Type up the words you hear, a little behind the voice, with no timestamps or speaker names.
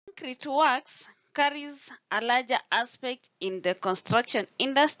concrete works carries a larger aspect in the construction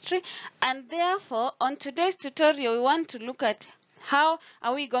industry, and therefore on today's tutorial we want to look at how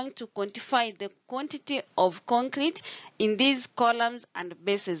are we going to quantify the quantity of concrete in these columns and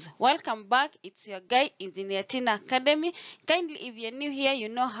bases. Welcome back, it's your guy Engineer Tina Academy. Kindly, if you're new here, you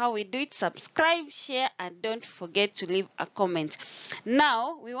know how we do it. Subscribe, share, and don't forget to leave a comment.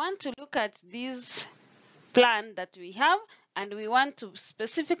 Now we want to look at this plan that we have, and we want to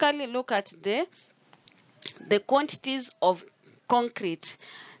specifically look at the quantities of concrete.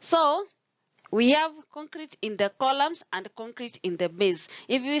 So we have concrete in the columns and concrete in the base.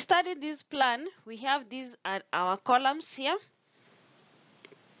 If you study this plan, we have these are our columns here.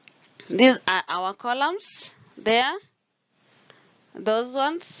 These are our columns there. Those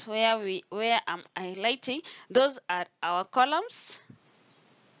ones where I'm highlighting, those are our columns.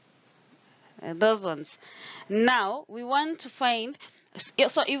 Those ones. Now we want to find,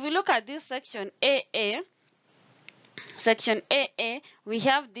 so if we look at this section AA, we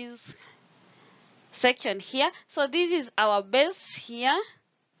have this section here. So this is our base here.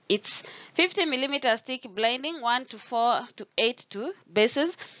 It's 50 millimeters thick blinding, 1 to 4 to 8 to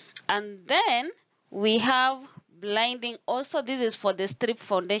bases, and then we have blinding also. This is for the strip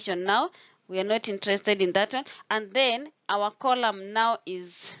foundation. Now we are not interested in that one. And then our column now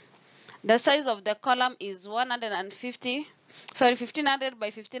is, the size of the column is 1500 by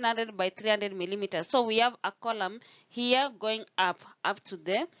 1500 by 300 millimeters. So we have a column here going up to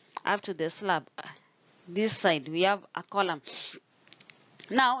the slab. This side we have a column.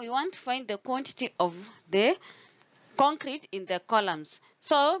 Now we want to find the quantity of the concrete in the columns.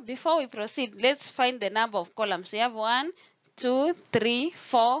 So before we proceed, let's find the number of columns. We have 1, 2, 3,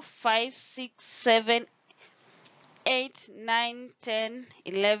 4, 5, 6, 7, 8, 9, 10,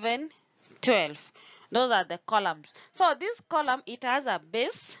 11, 12. Those are the columns. So this column, it has a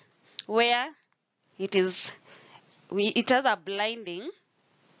base where it has a blinding,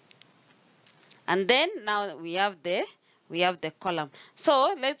 and then now we have the column.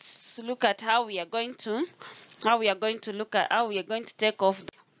 So let's look at how we are going to take off.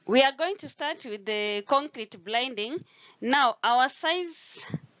 We are going to start with the concrete blinding. Now our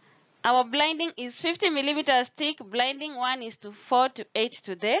blinding is 50 millimeters thick blinding, 1:4 to 8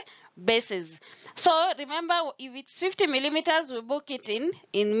 to the bases. So remember, if it's 50 millimeters, we book it in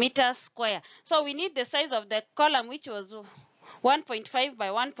meters square. So we need the size of the column, which was 1.5 by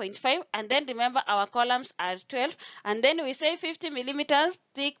 1.5, and then remember our columns are 12, and then we say 50 millimeters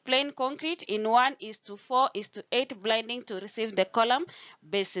thick plain concrete in 1:4 to 8 blinding to receive the column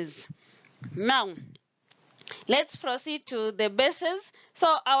bases. Now let's proceed to the bases.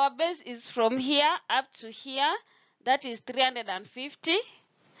 So our base is from here up to here, that is 350,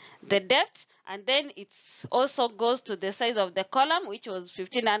 the depth, and then it also goes to the size of the column, which was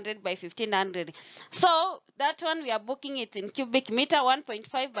 1500 by 1500. So that one we are booking it in cubic meter,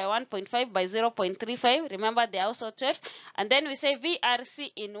 1.5 by 1.5 by 0.35. Remember, they are also 12. And then we say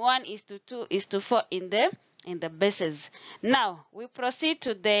VRC in 1:2:4 in the bases. Now we proceed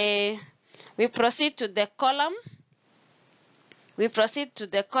to the column.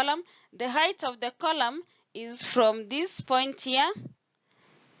 The height of the column is from this point here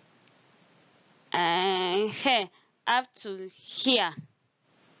up to here.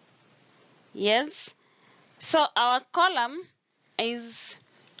 Yes. So our column is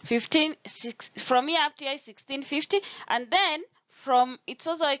from here up to here is 1650, and then it's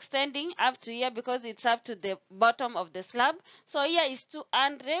also extending up to here because it's up to the bottom of the slab. So here is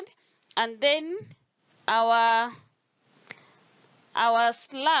 200, and then our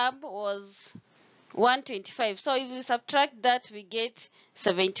slab was 125. So if we subtract that, we get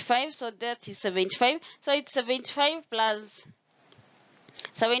 75. So that is 75. So it's 75 plus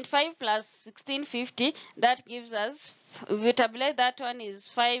 1650. That gives us, if we tabulate that one, is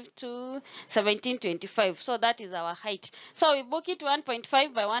 5 to 1725. So that is our height. So we book it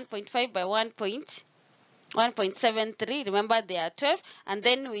 1.5 by 1.5 by 1.73. Remember, they are 12. And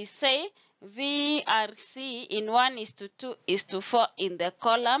then we say VRC in 1:2:4 in the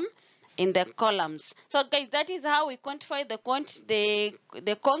columns. So guys, that is how we quantify the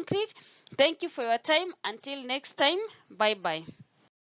concrete. Thank you for your time. Until next time, bye bye.